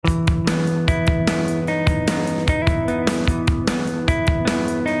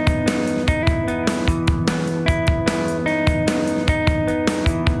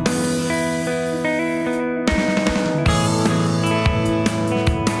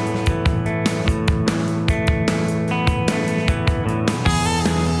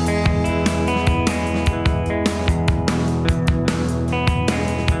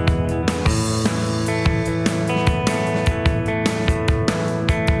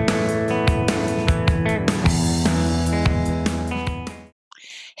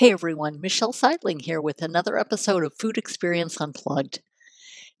Hey everyone, Michelle Seidling here with another episode of Food Experience Unplugged.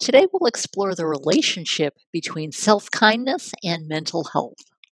 Today we'll explore the relationship between self kindness and mental health.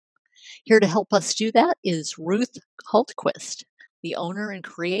 Here to help us do that is Ruth Hultquist, the owner and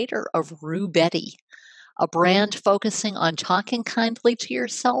creator of Rue Betty, a brand focusing on talking kindly to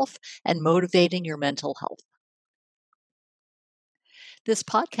yourself and motivating your mental health. This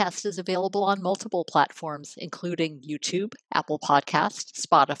podcast is available on multiple platforms, including YouTube, Apple Podcasts,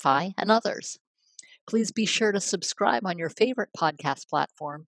 Spotify, and others. Please be sure to subscribe on your favorite podcast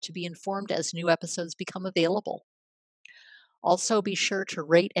platform to be informed as new episodes become available. Also, be sure to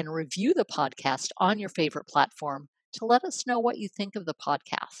rate and review the podcast on your favorite platform to let us know what you think of the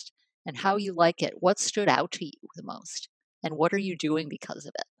podcast and how you like it, what stood out to you the most, and what are you doing because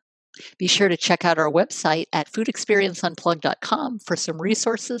of it. Be sure to check out our website at foodexperienceunplugged.com for some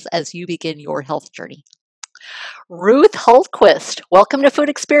resources as you begin your health journey. Ruth Hultquist, welcome to Food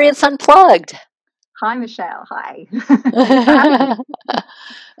Experience Unplugged. Hi, Michelle. Hi.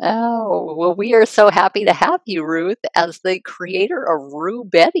 Oh, well, we are so happy to have you, Ruth, as the creator of Rue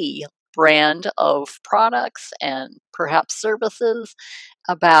Betty brand of products and perhaps services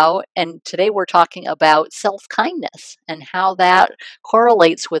and today we're talking about self-kindness and how that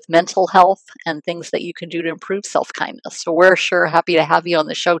correlates with mental health and things that you can do to improve self-kindness. So we're sure happy to have you on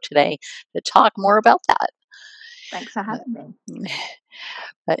the show today to talk more about that. Thanks for having me.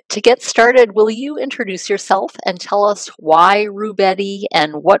 To get started, will you introduce yourself and tell us why Rue Betty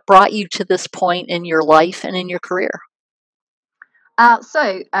and what brought you to this point in your life and in your career? I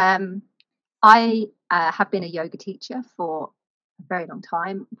have been a yoga teacher for a very long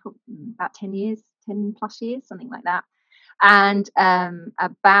time, about 10 years, 10 plus years, something like that. And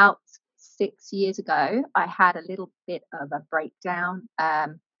about 6 years ago, I had a little bit of a breakdown.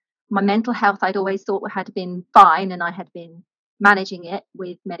 My mental health, I'd always thought had been fine, and I had been managing it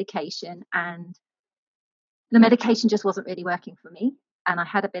with medication, and the medication just wasn't really working for me. And I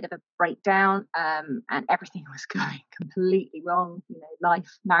had a bit of a breakdown, and everything was going completely wrong,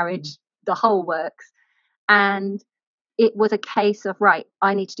 life, marriage, the whole works. And it was a case of, right,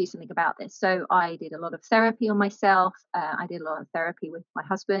 I need to do something about this. So I did a lot of therapy on myself. I did a lot of therapy with my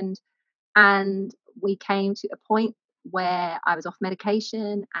husband. And we came to a point where I was off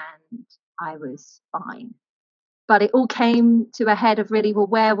medication and I was fine. But it all came to a head of really, well,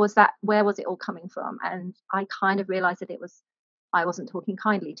 where was it all coming from? And I kind of realized that I wasn't talking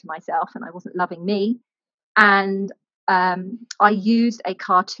kindly to myself and I wasn't loving me. And I used a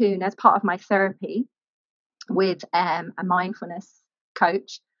cartoon as part of my therapy with a mindfulness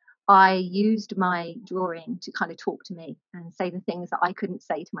coach. I used my drawing to kind of talk to me and say the things that I couldn't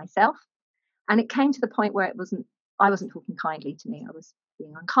say to myself. And it came to the point where I wasn't talking kindly to me. I was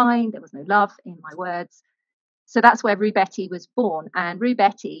being unkind. There was no love in my words. So that's where Rue Betty was born. And Rue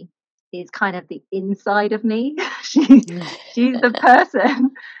Betty is kind of the inside of me. She's the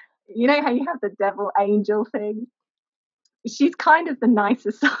person, you know how you have the devil angel thing? She's kind of the nicer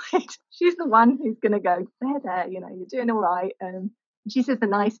side. She's the one who's going to go, there, you're doing all right. She says the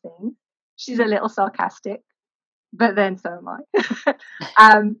nice thing. She's a little sarcastic, but then so am I.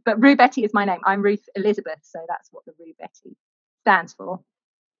 But Rue Betty is my name. I'm Ruth Elizabeth, so that's what the Rue Betty stands for.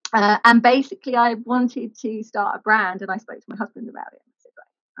 And basically, I wanted to start a brand, and I spoke to my husband about it. And I said, right,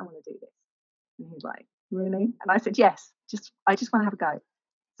 I want to do this. And he was like, really? And I said, yes, I just want to have a go.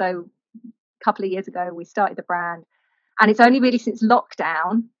 So a couple of years ago, we started the brand. And it's only really since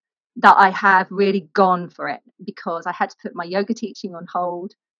lockdown that I have really gone for it, because I had to put my yoga teaching on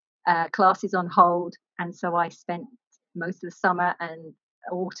hold, classes on hold. And so I spent most of the summer and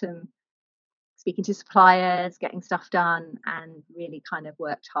autumn speaking to suppliers, getting stuff done, and really kind of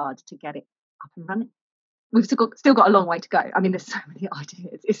worked hard to get it up and running. We've still got a long way to go. I mean, there's so many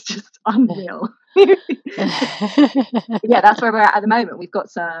ideas. It's just unreal. Yeah, that's where we're at the moment. We've got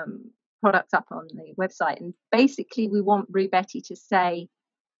some products up on the website, and basically we want Rue Betty to say,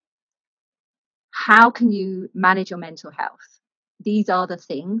 how can you manage your mental health? These are the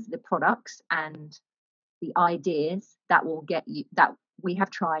things, the products and the ideas that will get you, that we have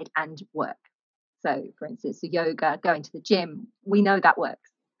tried and work. So, for instance, the yoga, going to the gym, we know that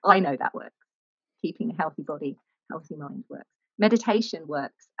works. I know that works. Keeping a healthy body, healthy mind works. Meditation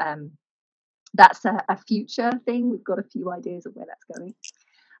works. That's a future thing. We've got a few ideas of where that's going.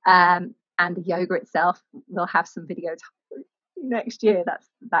 And the yoga itself, we'll have some videos next year. That's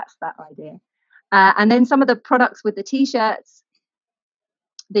that idea. And then some of the products with the t-shirts,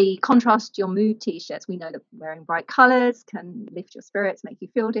 the contrast your mood t-shirts, we know that wearing bright colors can lift your spirits, make you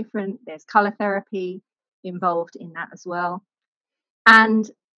feel different. There's color therapy involved in that as well. And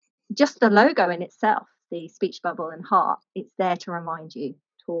just the logo in itself, the speech bubble and heart, it's there to remind you,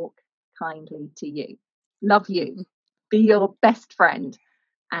 talk kindly to you, love you, be your best friend.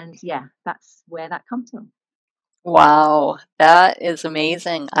 And yeah, that's where that comes from. Wow, that is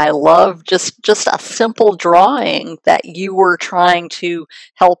amazing. I love just a simple drawing that you were trying to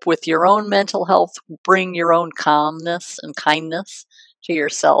help with your own mental health, bring your own calmness and kindness to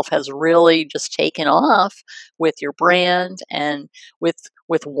yourself has really just taken off with your brand and with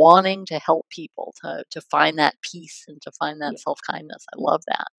wanting to help people to find that peace and to find that Yeah. self-kindness. I love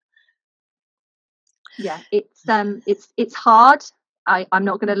that. Yeah, it's hard. I'm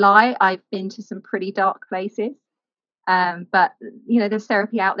not going to lie. I've been to some pretty dark places. But there's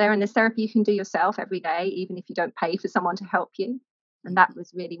therapy out there, and there's therapy you can do yourself every day, even if you don't pay for someone to help you. And that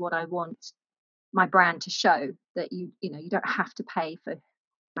was really what I want my brand to show, that you don't have to pay for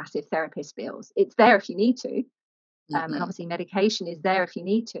massive therapist bills. It's there if you need to, and obviously medication is there if you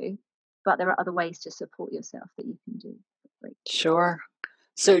need to, but there are other ways to support yourself that you can do. Sure.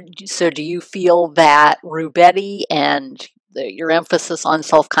 So do you feel that Rubetti and your emphasis on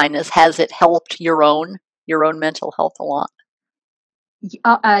self-kindness, has it helped your own mental health a lot?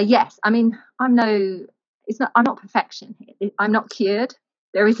 Yes. I mean, I'm not perfection. I'm not cured.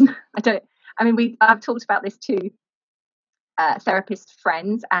 There isn't. I've talked about this to therapist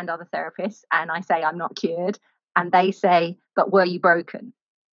friends and other therapists, and I say I'm not cured, and they say, but were you broken?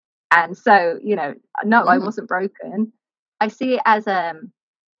 And so, no, I wasn't broken. I see it as a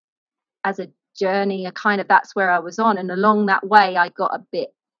journey, a kind of, that's where I was on, and along that way I got a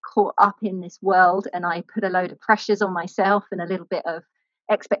bit caught up in this world, and I put a load of pressures on myself and a little bit of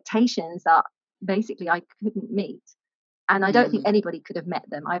expectations that basically I couldn't meet, and I don't think anybody could have met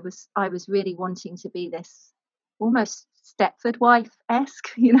them. I was really wanting to be this almost Stepford wife-esque,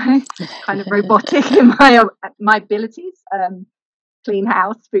 kind of robotic in my abilities. Clean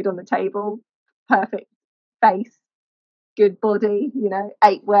house, food on the table, perfect face, good body,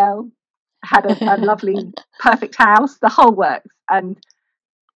 ate well, had a lovely, perfect house, the whole works. And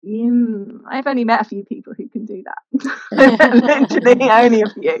I've only met a few people who can do that. Literally only a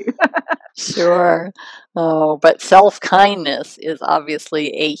few. Sure. Oh, but self-kindness is obviously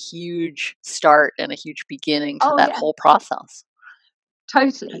a huge start and a huge beginning to that whole process.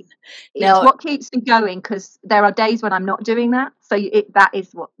 Totally. It's what keeps me going, because there are days when I'm not doing that. So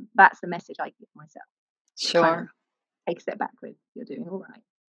that's the message I give myself. Sure. Kind of take a step backwards. You're doing all right.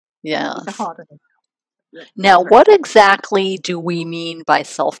 Yeah. It's a harder thing. Now, what exactly do we mean by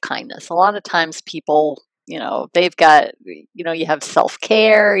self-kindness? A lot of times people, they've got, you have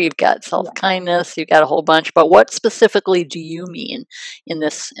self-care, you've got self-kindness, you've got a whole bunch, but what specifically do you mean in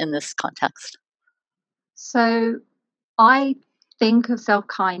this context? So I think of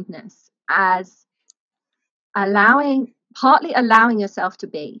self-kindness as partly allowing yourself to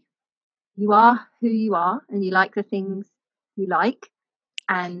be. You are who you are, and you like the things you like,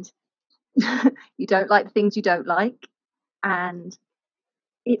 and you don't like the things you don't like. And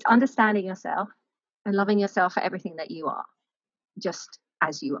it's understanding yourself and loving yourself for everything that you are, just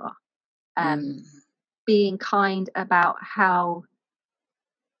as you are. Being kind about how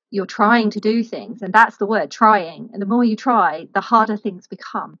you're trying to do things, and that's the word, trying. And the more you try, the harder things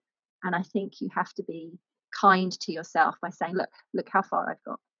become. And I think you have to be kind to yourself by saying, look how far I've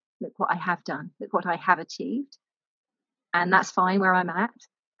got, look what I have done, look what I have achieved, and that's fine where I'm at,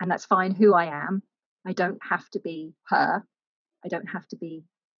 and that's fine who I am. I don't have to be her, I don't have to be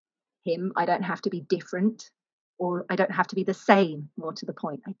him, I don't have to be different, or I don't have to be the same. More to the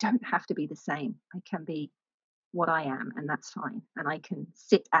point, I don't have to be the same. I can be what I am, and that's fine. And I can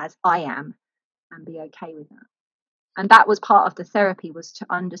sit as I am and be okay with that. And that was part of the therapy, was to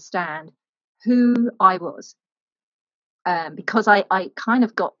understand who I was, because I kind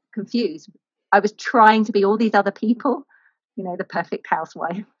of got confused. I was trying to be all these other people, the perfect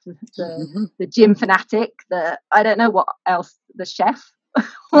housewife, the gym fanatic, I don't know what else, the chef,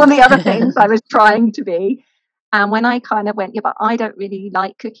 all the other things I was trying to be. And when I kind of went, but I don't really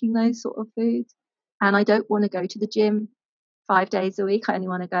like cooking those sort of foods, and I don't want to go to the gym 5 days a week. I only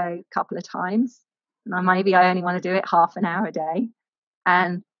want to go a couple of times, and I only want to do it half an hour a day.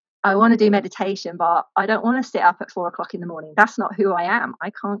 And I want to do meditation, but I don't want to sit up at 4 o'clock in the morning. That's not who I am.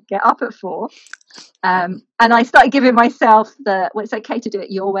 I can't get up at 4. And I started giving myself it's okay to do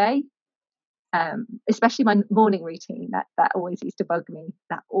it your way. Especially my morning routine, that always used to bug me.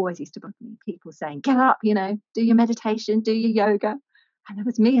 People saying, get up, do your meditation, do your yoga. And it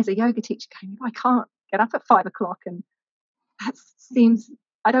was me as a yoga teacher going, I can't get up at 5 o'clock. And that seems,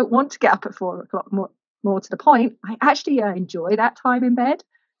 I don't want to get up at 4 o'clock. More to the point, I actually enjoy that time in bed.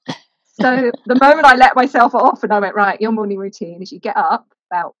 So the moment I let myself off and I went, right, your morning routine is you get up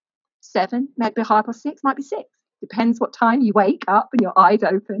about 7, maybe 6:30, might be 6. Depends what time you wake up and your eyes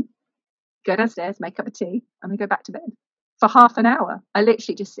open. Go downstairs, make up a tea, and then go back to bed for half an hour. I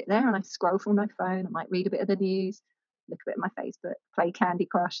literally just sit there and I scroll through my phone. I might read a bit of the news, look a bit at my Facebook, play Candy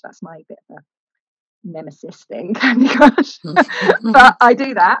Crush. That's my bit of a nemesis thing, Candy Crush. But I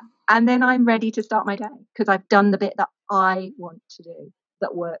do that, and then I'm ready to start my day because I've done the bit that I want to do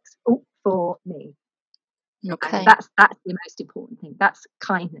that works for me. Okay. And that's the most important thing. That's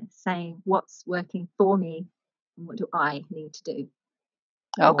kindness, saying what's working for me and what do I need to do.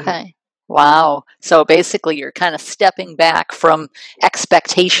 Okay. Wow. So basically, you're kind of stepping back from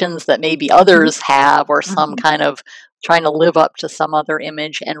expectations that maybe others have, or some kind of trying to live up to some other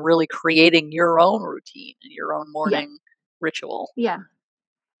image, and really creating your own routine and your own morning ritual. Yeah.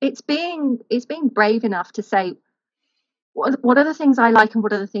 It's being brave enough to say, what are the things I like and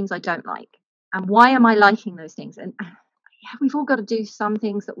what are the things I don't like? And why am I liking those things? And we've all got to do some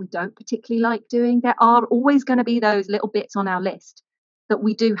things that we don't particularly like doing. There are always going to be those little bits on our list that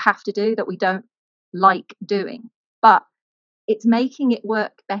we do have to do that we don't like doing. But it's making it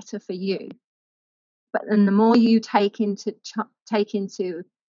work better for you. But then the more you take into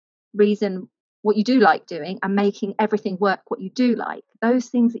reason what you do like doing and making everything work what you do like, those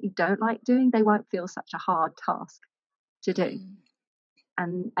things that you don't like doing, they won't feel such a hard task to do.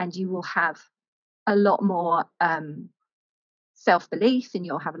 And you will have a lot more self-belief, and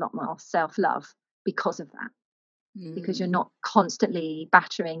you'll have a lot more self-love because of that. Because you're not constantly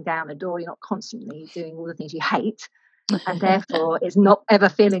battering down a door, you're not constantly doing all the things you hate, and therefore it's not ever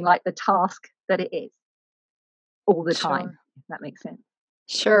feeling like the task that it is all the time, if that makes sense.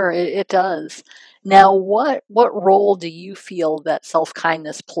 Sure, it does. Now, what role do you feel that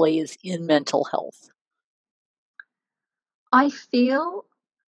self-kindness plays in mental health? I feel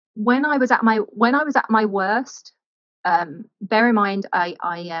when I was at my worst, bear in mind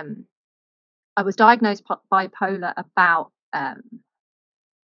I was diagnosed bipolar about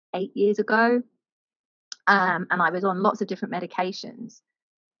 8 years ago, and I was on lots of different medications,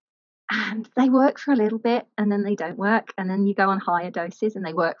 and they work for a little bit and then they don't work, and then you go on higher doses and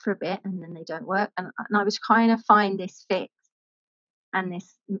they work for a bit and then they don't work, and I was trying to find this fix and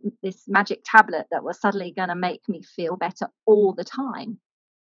this magic tablet that was suddenly going to make me feel better all the time.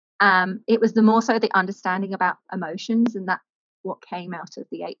 It was the more so the understanding about emotions, and that's what came out of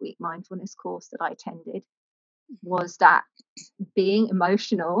the 8-week mindfulness course that I attended, was that being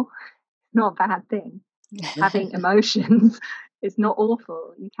emotional is not a bad thing. Having emotions is not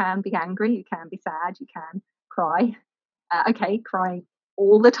awful. You can be angry, you can be sad, you can cry. Okay, crying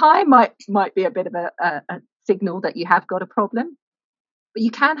all the time might be a bit of a signal that you have got a problem. But you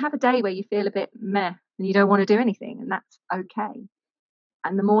can have a day where you feel a bit meh and you don't want to do anything, and that's okay.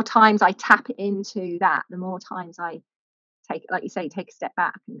 And the more times I tap into that, the more times I take, like you say, take a step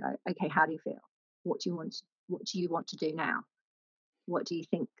back and go, okay, how do you feel? What do you want to do now? What do you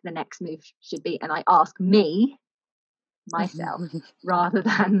think the next move should be? And I ask myself, rather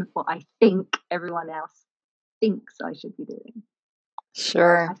than what I think everyone else thinks I should be doing.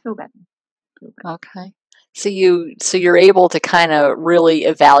 Sure. I feel better. Okay. So you're able to kind of really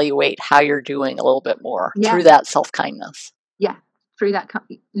evaluate how you're doing a little bit more through that self-kindness. Yeah, through that,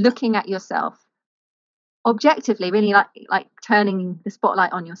 looking at yourself objectively, really like turning the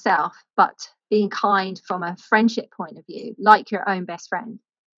spotlight on yourself, but being kind from a friendship point of view, like your own best friend.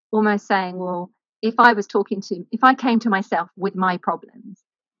 Almost saying, well, if I came to myself with my problems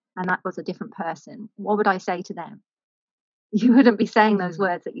and that was a different person, what would I say to them? You wouldn't be saying those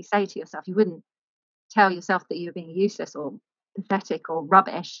words that you say to yourself. You wouldn't tell yourself that you're being useless or pathetic or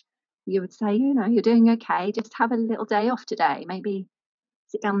rubbish. You would say, you're doing okay. Just have a little day off today. Maybe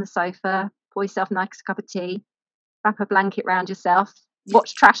sit down on the sofa, pour yourself a nice cup of tea, wrap a blanket around yourself,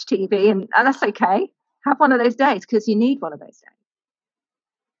 watch trash TV, and that's okay. Have one of those days because you need one of those days.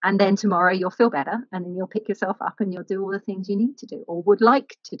 And then tomorrow you'll feel better, and then you'll pick yourself up and you'll do all the things you need to do or would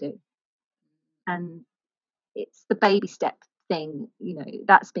like to do. And it's the baby step thing,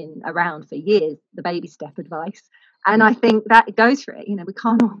 that's been around for years, the baby step advice. And I think that goes for it. We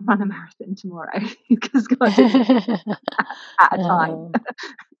can't all run a marathon tomorrow. You've just got to do it at a time.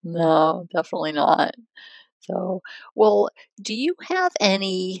 No, definitely not. So, well, do you have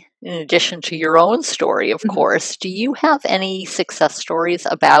any, in addition to your own story, of course, do you have any success stories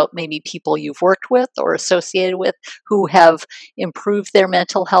about maybe people you've worked with or associated with who have improved their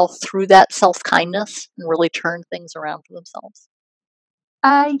mental health through that self-kindness and really turned things around for themselves?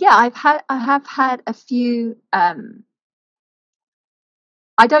 Yeah, I have had a few. I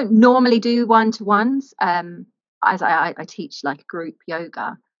don't normally do one-to-ones, as I teach like group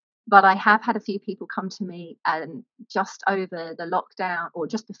yoga, but I have had a few people come to me, and just over the lockdown, or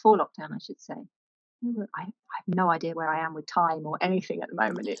just before lockdown, I should say, I have no idea where I am with time or anything at the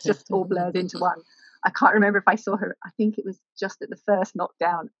moment. It's just all blurred into one. I can't remember if I saw her. I think it was just at the first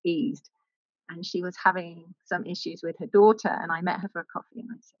lockdown eased, and she was having some issues with her daughter, and I met her for a coffee, and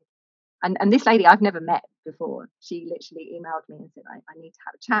I said, and this lady I've never met before, she literally emailed me and said, I need to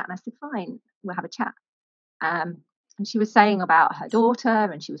have a chat. And I said, fine, we'll have a chat. And she was saying about her daughter,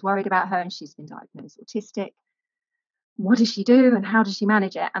 and she was worried about her, and she's been diagnosed autistic. What does she do, and how does she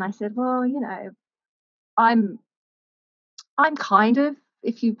manage it? And I said, well, I'm kind of,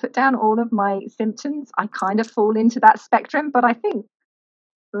 if you put down all of my symptoms, I kind of fall into that spectrum. But I think,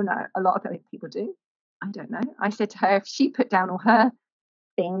 a lot of other people do. I don't know. I said to her, if she put down all her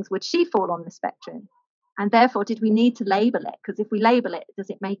things, would she fall on the spectrum? And therefore, did we need to label it? Because if we label it, does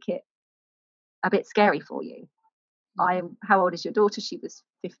it make it a bit scary for you? How old is your daughter? She was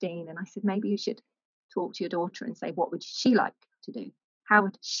 15. And I said, maybe you should talk to your daughter and say, what would she like to do? How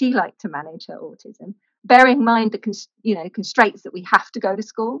would she like to manage her autism? Bearing in mind the constraints that we have to go to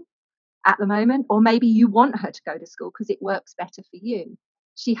school at the moment, or maybe you want her to go to school because it works better for you.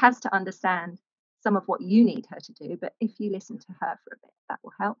 She has to understand some of what you need her to do, but if you listen to her for a bit, that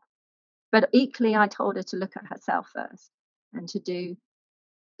will help. But equally, I told her to look at herself first and to do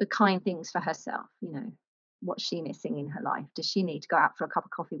the kind things for herself. What's she missing in her life? Does she need to go out for a cup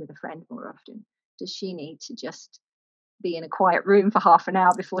of coffee with a friend more often? Does she need to just be in a quiet room for half an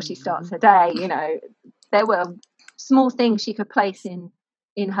hour before she starts her day? There were small things she could place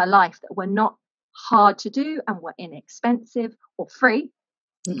in her life that were not hard to do and were inexpensive or free.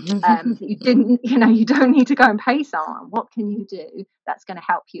 You don't need to go and pay someone. What can you do that's going to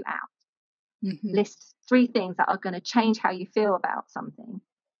help you out? List 3 things that are going to change how you feel about something,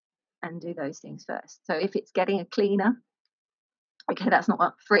 and do those things first. So if it's getting a cleaner, okay, that's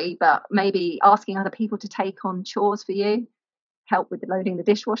not free, but maybe asking other people to take on chores for you, help with loading the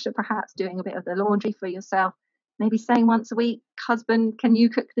dishwasher, perhaps doing a bit of the laundry for yourself, maybe saying once a week, husband, can you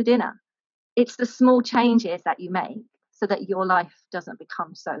cook the dinner? It's the small changes that you make so that your life doesn't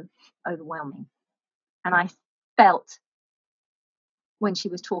become so overwhelming. And I felt when she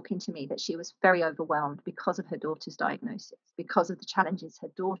was talking to me that she was very overwhelmed because of her daughter's diagnosis, because of the challenges her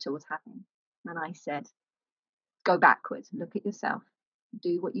daughter was having. And I said, go backwards, look at yourself,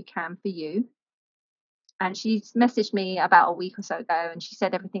 do what you can for you. And she messaged me about a week or so ago, and she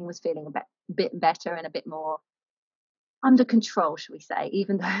said everything was feeling a bit better and a bit more under control, shall we say,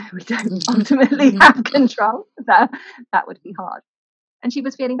 even though we don't ultimately have control. That would be hard. And she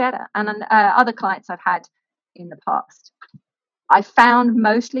was feeling better. And other clients I've had in the past, I found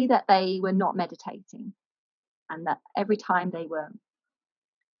mostly that they were not meditating, and that every time they were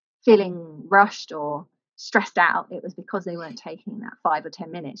feeling rushed or stressed out, it was because they weren't taking that 5 or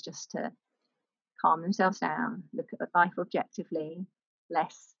 10 minutes just to calm themselves down, look at life objectively,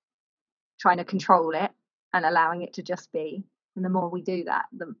 less trying to control it and allowing it to just be. And the more we do that,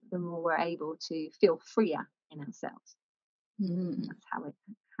 the more we're able to feel freer in ourselves. That's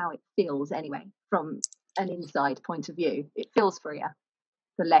how it feels anyway, from an inside point of view. It feels freer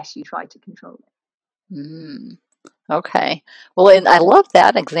the less you try to control it. Okay. Well, and I love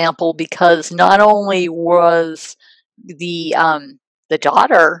that example because not only was the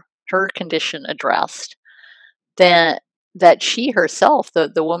daughter, her condition addressed, that she herself,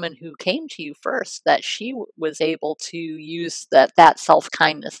 the woman who came to you first, that she was able to use that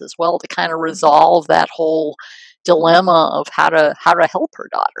self-kindness as well to kind of resolve that whole dilemma of how to help her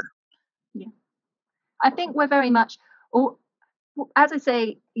daughter. Yeah. I think we're very much, or as I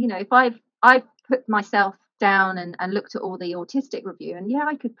say, if I've put myself down and looked at all the autistic review, and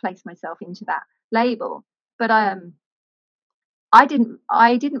I could place myself into that label, but I didn't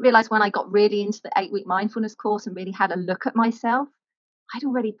realize when I got really into the 8-week mindfulness course and really had a look at myself, I'd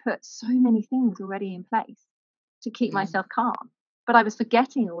already put so many things already in place to keep myself calm. But I was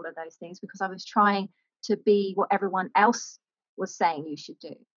forgetting all of those things because I was trying to be what everyone else was saying you should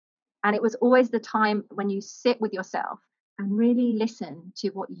do. And it was always the time when you sit with yourself and really listen to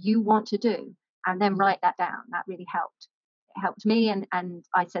what you want to do and then write that down. That really helped. It helped me. And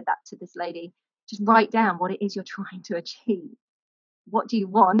I said that to this lady, just write down what it is you're trying to achieve. What do you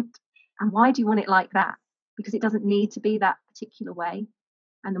want? And why do you want it like that? Because it doesn't need to be that particular way.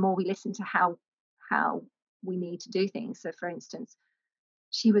 And the more we listen to how we need to do things. So for instance,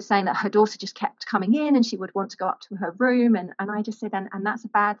 she was saying that her daughter just kept coming in and she would want to go up to her room. And I just said, and that's a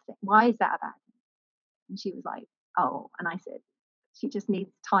bad thing. Why is that a bad thing? And she was like, oh. And I said, she just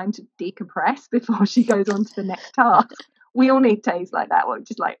needs time to decompress before she goes on to the next task. We all need days like that where we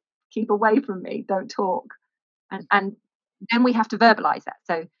just like, keep away from me, don't talk. And then we have to verbalize that.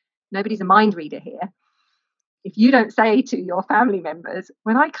 So nobody's a mind reader here. if you don't say to your family members,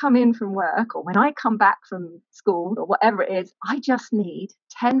 when I come in from work or when I come back from school or whatever it is, I just need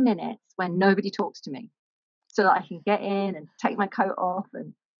 10 minutes when nobody talks to me so that I can get in and take my coat off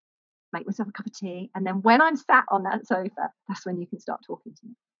and make myself a cup of tea. And then when I'm sat on that sofa, that's when you can start talking to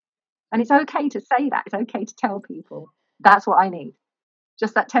me. And it's okay to say that. It's okay to tell people that's what I need.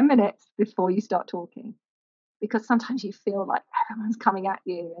 Just that 10 minutes before you start talking. Because sometimes you feel like everyone's coming at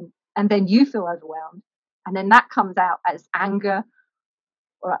you and then you feel overwhelmed. And then that comes out as anger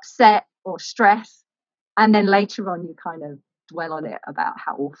or upset or stress. And then later on, you kind of dwell on it about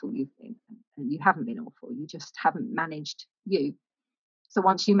how awful you've been. And you haven't been awful. You just haven't managed you. So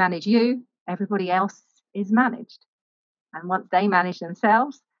once you manage you, everybody else is managed. And once they manage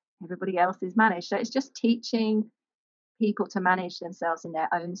themselves, everybody else is managed. So it's just teaching people to manage themselves in their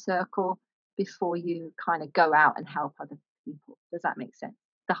own circle before you kind of go out and help other people. Does that make sense?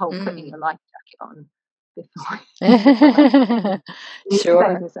 The whole putting your life jacket on before you Sure.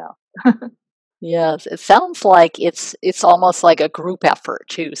 save yourself. Yes, it sounds like it's almost like a group effort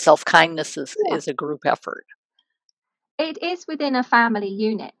too. Self-kindness is a group effort. It is within a family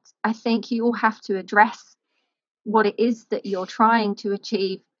unit. I think you all have to address what it is that you're trying to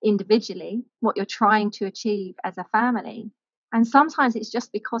achieve individually, what you're trying to achieve as a family. And sometimes it's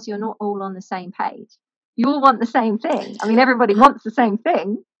just because you're not all on the same page. You all want the same thing. I mean, everybody wants the same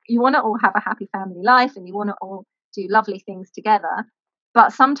thing. You want to all have a happy family life and you want to all do lovely things together.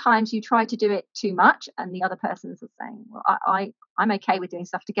 But sometimes you try to do it too much and the other person's saying, well, I'm okay with doing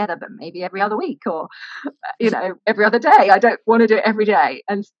stuff together, but maybe every other week or, every other day. I don't want to do it every day.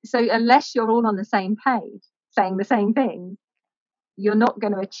 And so unless you're all on the same page, saying the same thing, you're not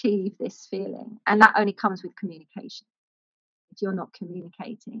going to achieve this feeling. And that only comes with communication. If you're not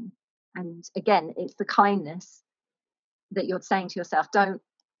communicating, and again, it's the kindness that you're saying to yourself, don't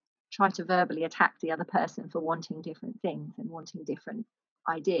try to verbally attack the other person for wanting different things and wanting different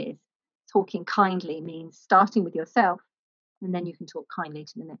ideas. Talking kindly means starting with yourself, and then you can talk kindly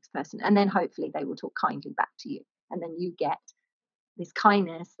to the next person, and then hopefully they will talk kindly back to you, and then you get this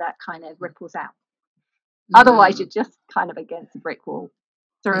kindness that kind of ripples out. Otherwise, you're just kind of against a brick wall.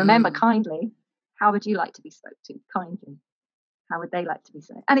 So remember kindly, how would you like to be spoke to? Kindly. How would they like to be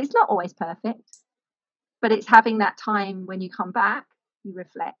spoken? And it's not always perfect, but it's having that time when you come back, you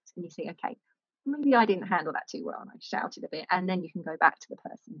reflect and you say, okay, maybe I didn't handle that too well and I shouted a bit. And then you can go back to the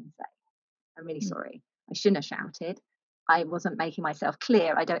person and say, I'm really sorry. I shouldn't have shouted. I wasn't making myself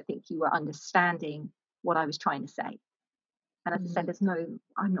clear. I don't think you were understanding what I was trying to say. And as I said,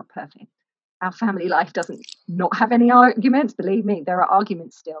 I'm not perfect. Our family life doesn't not have any arguments. Believe me, there are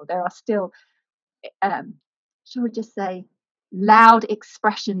arguments still. There are still, shall we just say, loud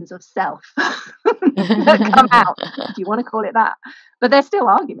expressions of self that come out, if you want to call it that. But there's still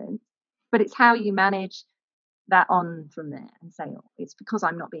arguments. But it's how you manage that on from there and say, oh, it's because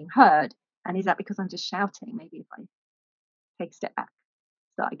I'm not being heard. And is that because I'm just shouting? Maybe if I take a step back,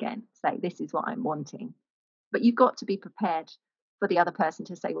 start again, say, this is what I'm wanting. But you've got to be prepared for the other person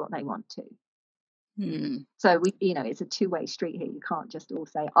to say what they want to. So it's a two-way street here. You can't just all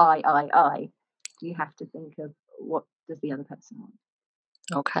say I. You have to think of what does the other person want.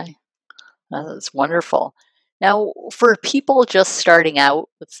 Okay, that's wonderful. Now, for people just starting out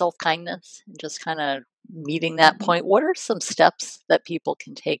with self-kindness and just kind of meeting that point, what are some steps that people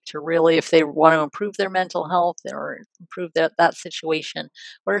can take to really, if they want to improve their mental health or improve that situation,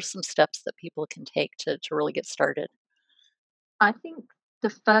 what are some steps that people can take to really get started? I think the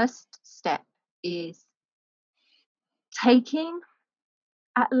first step is taking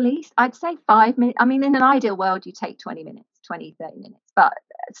at least, I'd say 5 minutes. I mean, in an ideal world, you take 20 minutes, 20, 30 minutes, but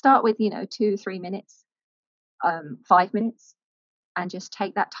start with, 2, 3 minutes, 5 minutes, and just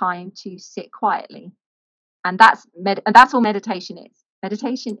take that time to sit quietly. And that's all meditation is.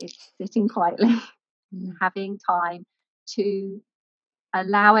 Meditation is sitting quietly, having time to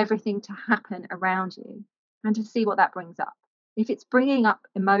allow everything to happen around you and to see what that brings up. If it's bringing up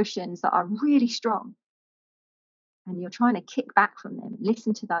emotions that are really strong and you're trying to kick back from them,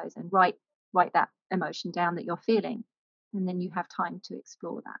 listen to those and write that emotion down that you're feeling. And then you have time to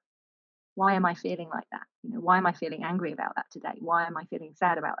explore that. Why am I feeling like that? Why am I feeling angry about that today? Why am I feeling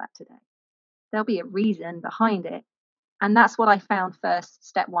sad about that today? There'll be a reason behind it. And that's what I found first.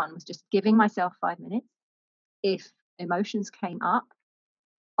 Step one was just giving myself 5 minutes. If emotions came up,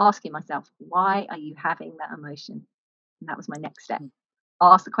 asking myself, why are you having that emotion? And that was my next step.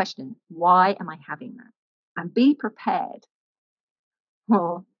 Ask the question, why am I having that? And be prepared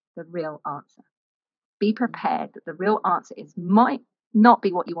for the real answer. Be prepared that the real answer might not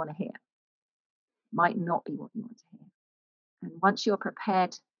be what you want to hear. Might not be what you want to hear. And once you're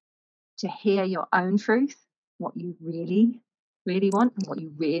prepared to hear your own truth, what you really, really want and what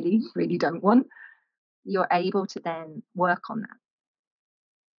you really, really don't want, you're able to then work on that.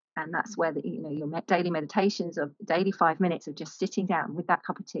 And that's where your daily meditations of daily 5 minutes of just sitting down with that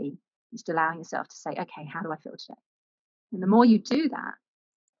cup of tea, just allowing yourself to say, okay, how do I feel today? And the more you do that,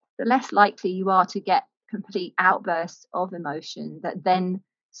 the less likely you are to get complete outbursts of emotion that then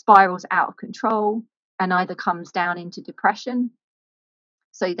spirals out of control and either comes down into depression.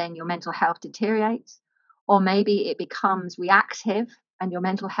 So then your mental health deteriorates, or maybe it becomes reactive and your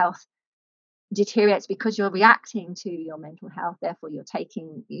mental health deteriorates because you're reacting to your mental health. Therefore, you're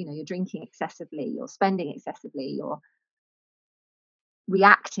you're drinking excessively, you're spending excessively, you're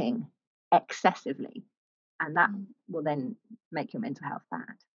reacting excessively, and that will then make your mental health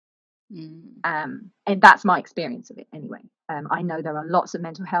bad. And that's my experience of it anyway. I know there are lots of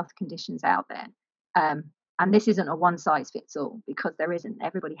mental health conditions out there, and this isn't a one size fits all, because there isn't.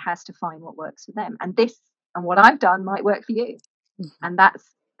 Everybody has to find what works for them, and what I've done might work for you. And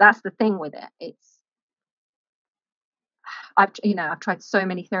that's the thing with it. I've tried so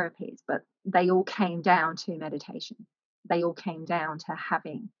many therapies, but they all came down to meditation. They all came down to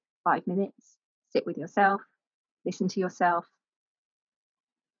having 5 minutes, sit with yourself, listen to yourself,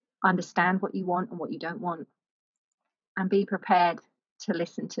 understand what you want and what you don't want, and be prepared to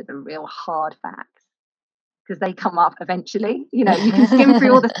listen to the real hard facts, because they come up eventually. You can skim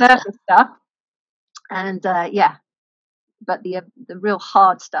through all the surface stuff, and but the real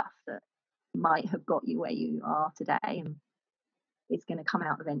hard stuff that might have got you where you are today, and it's going to come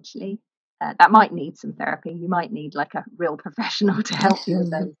out eventually. That might need some therapy. You might need like a real professional to help you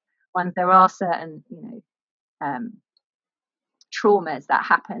with those ones. There are certain traumas that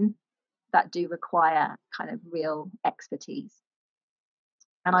happen that do require kind of real expertise,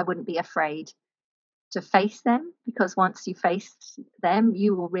 and I wouldn't be afraid to face them, because once you face them,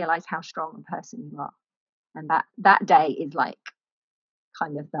 you will realize how strong a person you are. And that day is like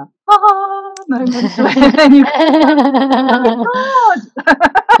kind of the moment when you oh my God,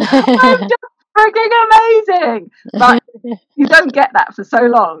 I'm just freaking amazing. But you don't get that for so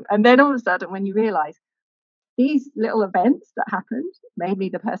long, and then all of a sudden when you realize these little events that happened made me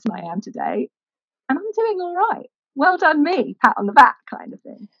the person I am today, and I'm doing all right, well done me, pat on the back kind of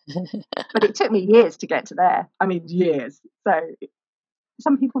thing. But it took me years to get to there. I mean, years. So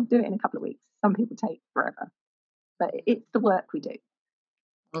some people do it in a couple of weeks, some people take forever, but it's the work we do.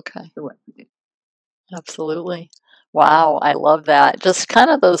 Okay. It's the work we do. Absolutely. Wow, I love that. Just kind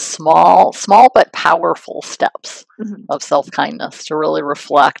of those small but powerful steps of self-kindness to really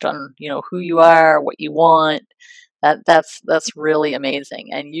reflect on, who you are, what you want. That's really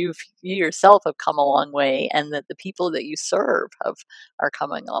amazing. And you yourself have come a long way, and that the people that you serve are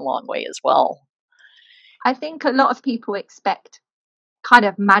coming a long way as well. I think a lot of people expect kind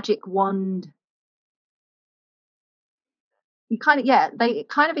of magic wand. They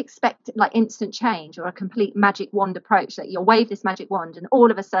kind of expect like instant change or a complete magic wand approach, that you'll wave this magic wand and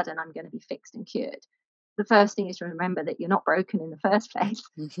all of a sudden I'm going to be fixed and cured. The first thing is to remember that you're not broken in the first place.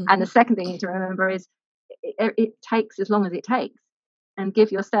 And the second thing to remember is it takes as long as it takes, and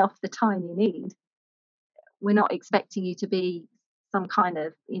give yourself the time you need. We're not expecting you to be some kind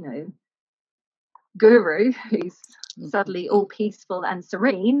of, guru who's suddenly all peaceful and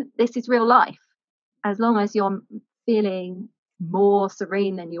serene. This is real life. As long as you're feeling more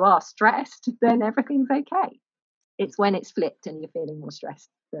serene than you are stressed, then everything's okay. It's when it's flipped and you're feeling more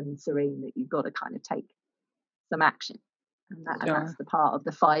stressed than serene that you've got to kind of take some action. And that's the part of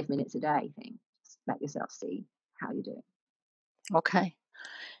the 5 minutes a day thing. Just let yourself see how you're doing. Okay.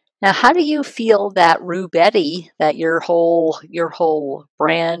 Now, how do you feel that Rue Betty, that your whole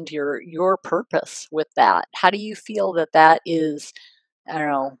brand, your purpose with that? How do you feel that is, I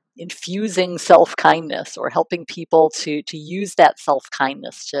don't know, infusing self-kindness, or helping people to use that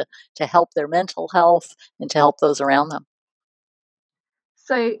self-kindness to help their mental health and to help those around them?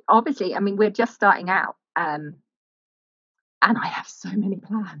 So obviously, I mean, we're just starting out, and I have so many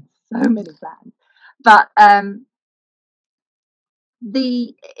plans. But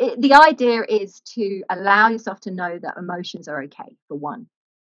the idea is to allow yourself to know that emotions are okay. For one,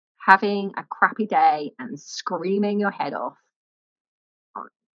 having a crappy day and screaming your head off,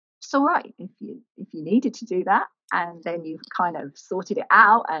 it's all right if you needed to do that, and then you've kind of sorted it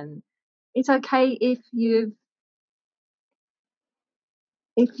out. And it's okay if you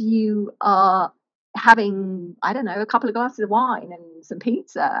are having, I don't know, a couple of glasses of wine and some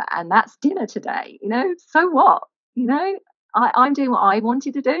pizza, and that's dinner today. So what? I'm doing what I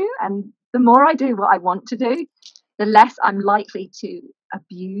wanted to do, and the more I do what I want to do, the less I'm likely to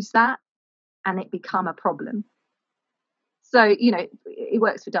abuse that and it become a problem. So, it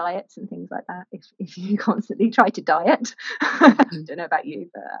works for diets and things like that. If you constantly try to diet, I don't know about you,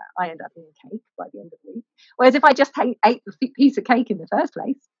 but I end up eating cake by the end of the week. Whereas if I just ate the piece of cake in the first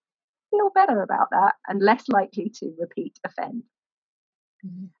place, feel better about that and less likely to repeat offend.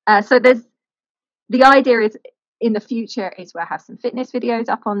 So there's the idea is in the future is we'll have some fitness videos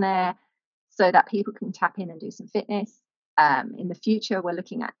up on there so that people can tap in and do some fitness. In the future, we're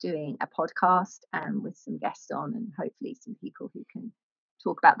looking at doing a podcast with some guests on and hopefully some people who can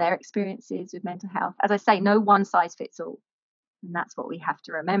talk about their experiences with mental health. As I say, no one size fits all. And that's what we have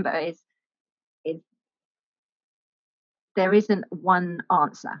to remember is there isn't one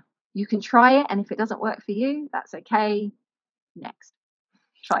answer. You can try it, and if it doesn't work for you, that's okay. Next,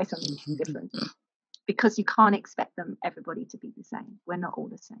 try something different. Because you can't expect everybody to be the same. We're not all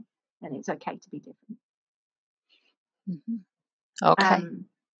the same, and it's okay to be different. Okay.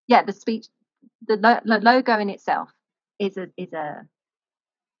 The speech, the logo in itself is a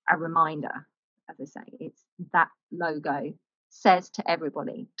reminder. As I say, it's that logo says to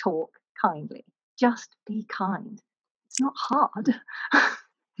everybody, talk kindly. Just be kind. It's not hard.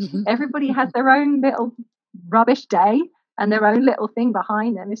 Everybody has their own little rubbish day and their own little thing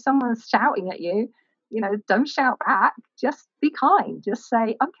behind them. If someone's shouting at you, don't shout back. Just be kind. Just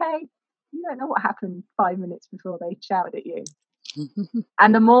say, okay, you don't know what happened 5 minutes before they shouted at you.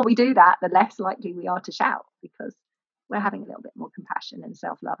 And the more we do that, the less likely we are to shout because we're having a little bit more compassion and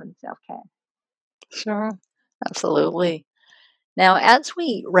self-love and self-care. Sure. Absolutely. Now, as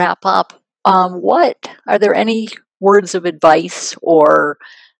we wrap up, what are there any words of advice or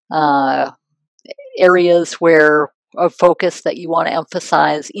areas of focus that you want to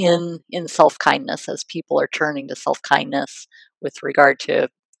emphasize in self-kindness as people are turning to self-kindness with regard to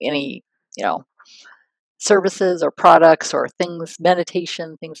any, services or products or things,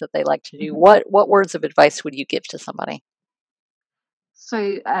 meditation, things that they like to do? What words of advice would you give to somebody?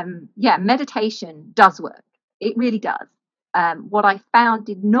 So, meditation does work. It really does. What I found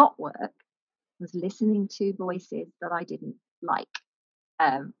did not work was listening to voices that I didn't like.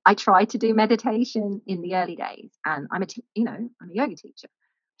 I tried to do meditation in the early days, and I'm a yoga teacher.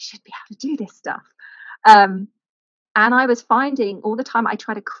 I should be able to do this stuff. And I was finding all the time I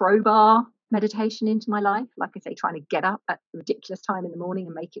try to crowbar meditation into my life, like I say, trying to get up at a ridiculous time in the morning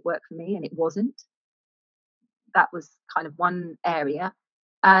and make it work for me, and it wasn't. That was kind of one area.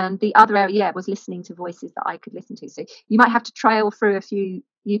 And the other area, was listening to voices that I could listen to. So you might have to trail through a few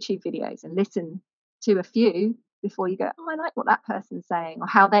YouTube videos and listen to a few before you go, oh, I like what that person's saying or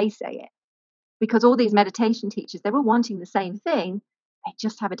how they say it. Because all these meditation teachers, they're all wanting the same thing. They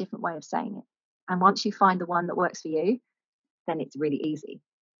just have a different way of saying it. And once you find the one that works for you, then it's really easy.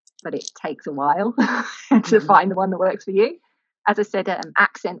 But it takes a while to find the one that works for you. As I said,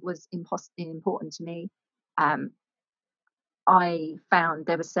 accent was important to me. I found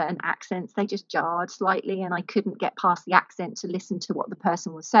there were certain accents, they just jarred slightly and I couldn't get past the accent to listen to what the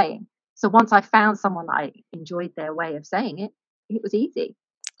person was saying. So once I found someone that I enjoyed their way of saying it, it was easy.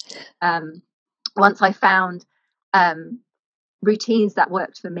 Once I found routines that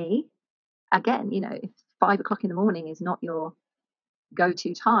worked for me, again, if 5 o'clock in the morning is not your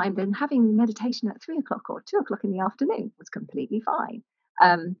go-to time, then having meditation at 3 o'clock or 2 o'clock in the afternoon was completely fine.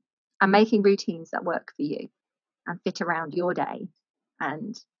 And making routines that work for you and fit around your day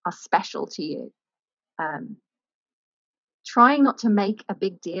and are special to you. Trying not to make a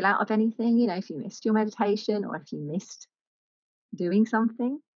big deal out of anything. If you missed your meditation or if you missed doing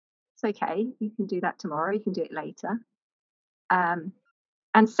something, it's okay. You can do that tomorrow. You can do it later. And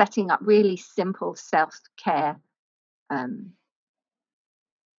setting up really simple self-care.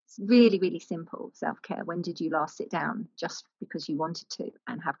 It's really, really simple self-care. When did you last sit down just because you wanted to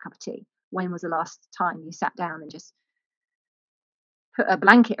and have a cup of tea? When was the last time you sat down and just put a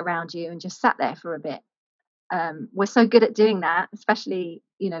blanket around you and just sat there for a bit? We're so good at doing that, especially,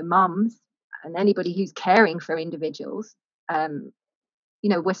 mums and anybody who's caring for individuals.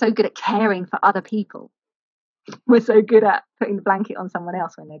 We're so good at caring for other people. We're so good at putting the blanket on someone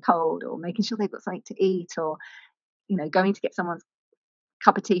else when they're cold or making sure they've got something to eat or, going to get someone's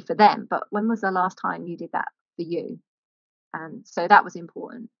cup of tea for them. But when was the last time you did that for you? And so that was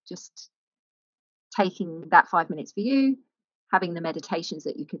important. Just taking that 5 minutes for you, having the meditations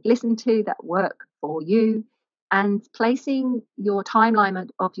that you could listen to that work for you, and placing your timeline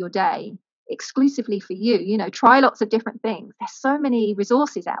of your day exclusively for you. Try lots of different things. There's so many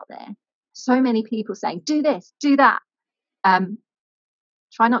resources out there, so many people saying, do this, do that.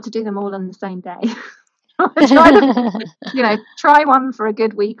 Try not to do them all on the same day. Try one for a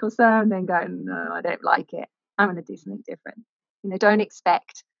good week or so and then go, no, I don't like it. I'm going to do something different. Don't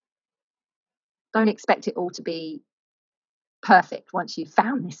expect it all to be perfect once you've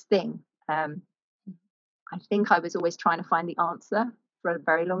found this thing. I think I was always trying to find the answer for a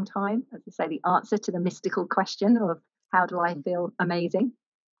very long time. As I say, the answer to the mystical question of how do I feel amazing?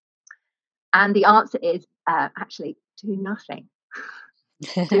 And the answer is actually do nothing.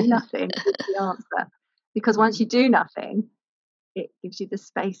 Do nothing is the answer. Because once you do nothing, it gives you the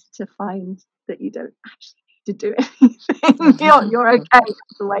space to find that you don't actually need to do anything. You're okay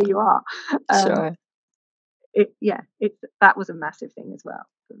the way you are. Sure. That was a massive thing as well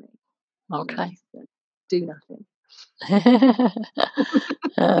for me. Okay. Do nothing.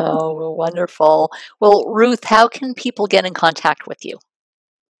 Oh, well, wonderful. Well, Ruth, how can people get in contact with you?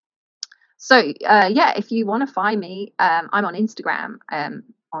 So, if you want to find me, I'm on Instagram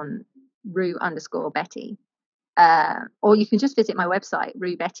on Rue_Betty. Or you can just visit my website,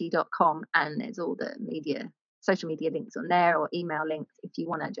 ruebetty.com, and there's all the social media links on there, or email links if you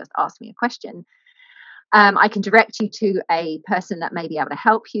want to just ask me a question. I can direct you to a person that may be able to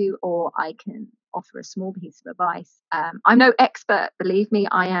help you, or I can offer a small piece of advice. I'm no expert, believe me.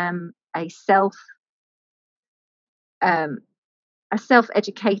 I am a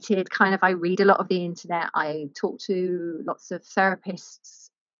self-educated kind of. I read a lot of the internet. I talk to lots of therapists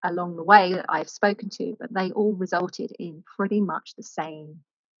along the way that I've spoken to, but they all resulted in pretty much the same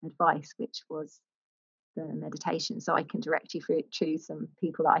advice, which was the meditation. So I can direct you to some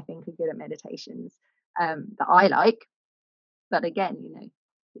people that I think are good at meditations that I like. But again,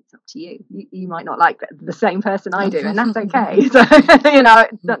 it's up to you. You might not like the same person I do, and that's okay. So,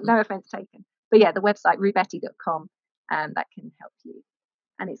 no offense taken. But yeah, the website, ruebetty.com, that can help you.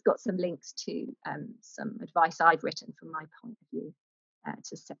 And it's got some links to some advice I've written from my point of view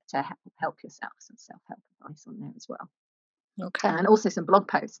to help yourself, some self-help advice on there as well. Okay. And also some blog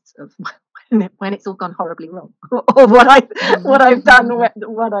posts of when it's all gone horribly wrong, or what I've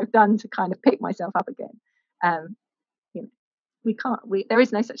done to kind of pick myself up again. There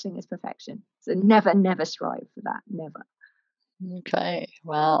is no such thing as perfection. So never strive for that. Never. Okay.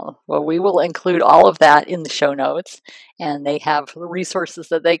 Well, we will include all of that in the show notes, and they have resources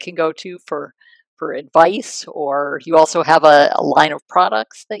that they can go to for advice, or you also have a line of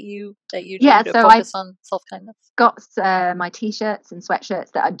products that you do to focus on self-kindness. Got my t-shirts and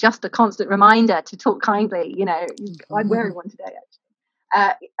sweatshirts that are just a constant reminder to talk kindly. I'm wearing one today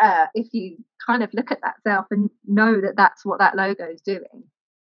actually. If you kind of look at that self and know that that's what that logo is doing,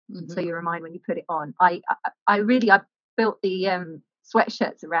 so you remind when you put it on. I built the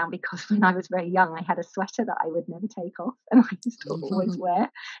sweatshirts around because when I was very young, I had a sweater that I would never take off, and I used to always wear.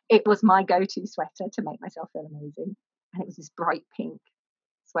 It was my go-to sweater to make myself feel amazing, and it was this bright pink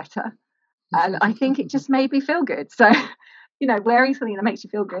sweater, and I think it just made me feel good. So, wearing something that makes you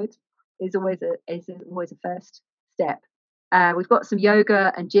feel good is always a first step. We've got some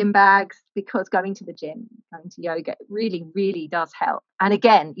yoga and gym bags, because going to the gym, going to yoga really, really does help. And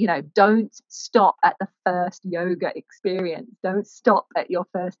again, don't stop at the first yoga experience. Don't stop at your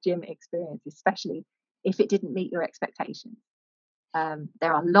first gym experience, especially if it didn't meet your expectations.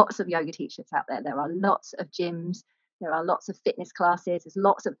 There are lots of yoga teachers out there. There are lots of gyms. There are lots of fitness classes. There's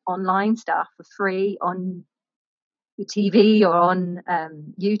lots of online stuff for free on your TV or on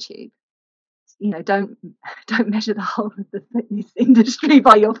YouTube. Don't measure the whole of the fitness industry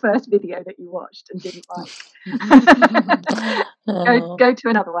by your first video that you watched and didn't like. Go to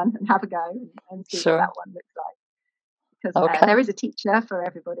another one and have a go and see what that one looks like. Because there is a teacher for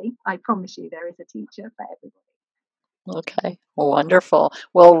everybody. I promise you, there is a teacher for everybody. Okay, wonderful.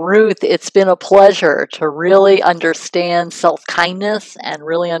 Well, Ruth, it's been a pleasure to really understand self-kindness and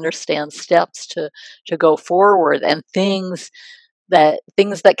really understand steps to go forward, and things that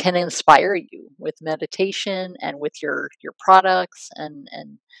can inspire you with meditation and with your products and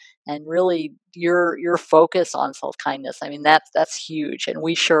really your focus on self-kindness. I mean, that's huge, and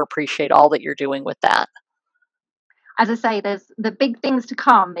we sure appreciate all that you're doing with that. As I say, there's the big things to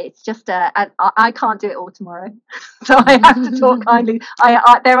come. It's just I can't do it all tomorrow, so I have to talk kindly.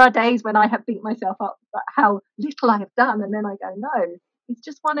 There are days when I have beat myself up about how little I have done, and then I go, no, it's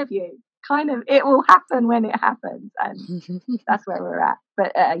just one of you. Kind of, it will happen when it happens, and that's where we're at.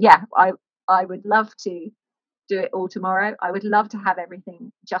 But I would love to do it all tomorrow. I would love to have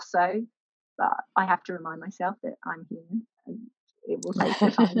everything just so, but I have to remind myself that I'm human, and it will take the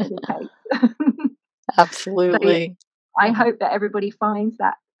time that it takes. Absolutely. So, I hope that everybody finds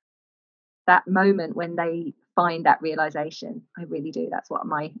that moment when they find that realization. I really do. That's what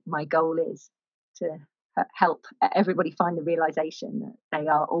my goal is, to help everybody find the realization that they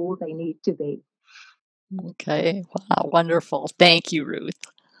are all they need to be. Okay. Wow. Wonderful. Thank you, Ruth.